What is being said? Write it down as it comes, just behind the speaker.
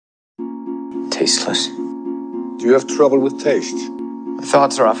tasteless. Do you have trouble with taste? My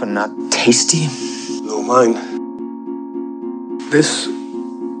thoughts are often not tasty. No, mine. This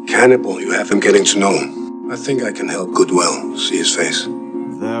Hannibal you have been getting to know, I think I can help Goodwell see his face.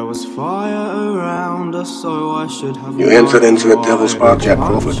 There was fire around us, so I should have. You entered into a devil's bar, Jack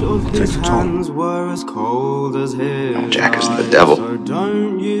Crawford. Take the tone. No, Jack is the devil. So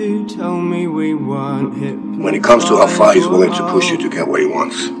don't you tell me we weren't hit. When it comes to how far he's willing to push you to get what he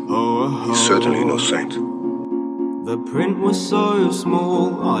wants, he's certainly no saint. The print was so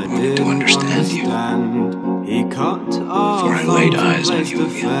small, I didn't understand you. He cut before I laid eyes on you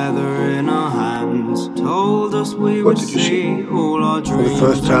again. Feather in our hands, told us we would see all our dreams. For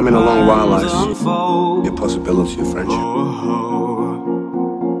the first time in a long while, I see the possibility of friendship.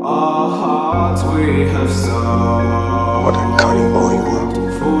 Our hearts we have sown. What a cunning boy you are.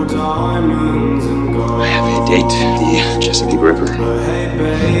 For diamonds and gold. I have a date, the Chesapeake River. Hey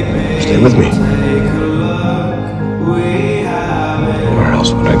baby, stay with me. Take a look. We have it. Where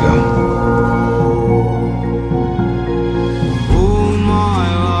else would I go? All my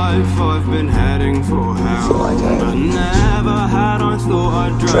life I've been heading for hell. Feel like But never had I thought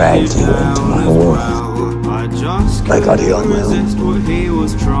I'd dragged you into my world. I just I got here on my own. resist what he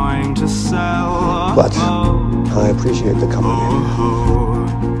was trying to sell. But I appreciate the company.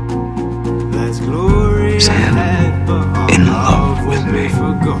 There's glory Sam, ahead, but in love with me.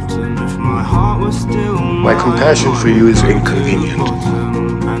 Forgotten if my heart was still My compassion for you is inconvenient.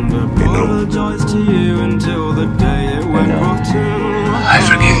 and know. apologize to you until the day it went rotten. I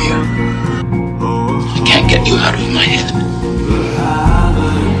forgive you. I can't get you out of my head.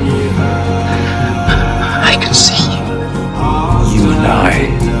 I can see you. You and I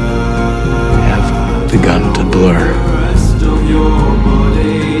have begun to blur.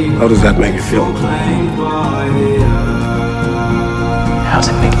 How does that make you feel? How's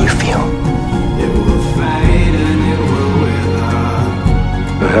it make you feel?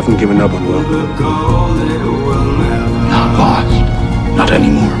 I haven't given up on Will. Not lost. Not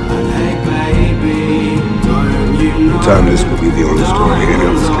anymore. In time, this will be the only story any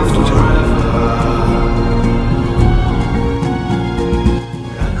of us cares to tell.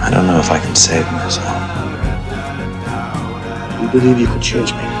 I don't know if I can save myself. You believe you could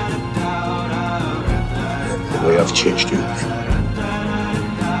change me? The way I've changed you.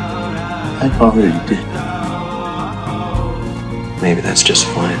 I already did. Maybe that's just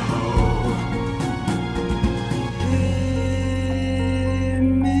fine.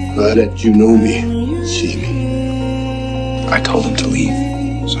 I let you know me, see me. I told him to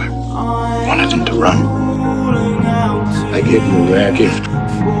leave, so I wanted him to run. I gave him a rare gift,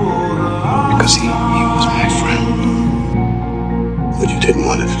 Because he was my friend. but you didn't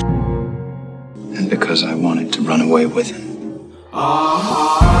want it. And because I wanted to run away with him.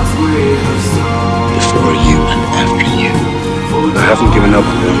 Before you and after you. I haven't given up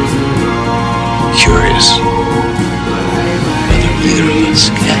on you. Curious whether either of us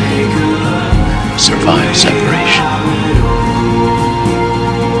can survive separation.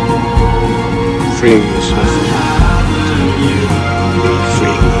 Freeing yourself from you.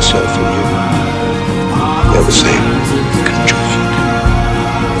 Freeing yourself from you. They're the same. Conjoined.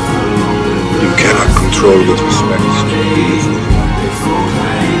 You cannot control with respect.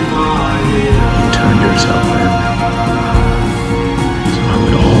 You turned yourself in. So I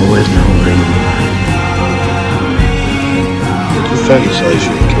would always know where you were. You fantasize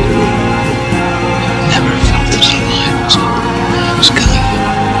you killing me. Never felt as alive as I was killing you.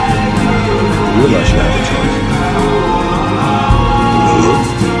 You realize you have a choice. No.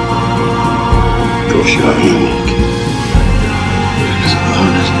 Of course you are unique. As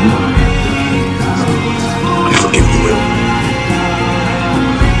alone as you are. I forgive you, Will.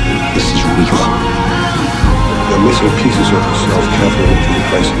 This is real. You're missing pieces of yourself. Careful what you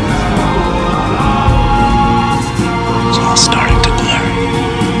replace them with. It's all starting to blur.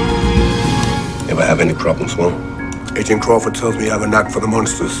 Ever have any problems, Will? Agent Crawford tells me you have a knack for the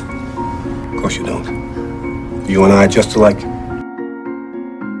monsters. Of course you don't. You and I are just alike.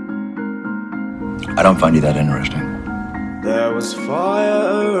 I don't find you that interesting. There was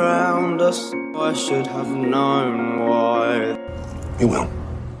fire around us, I should have known why. You will.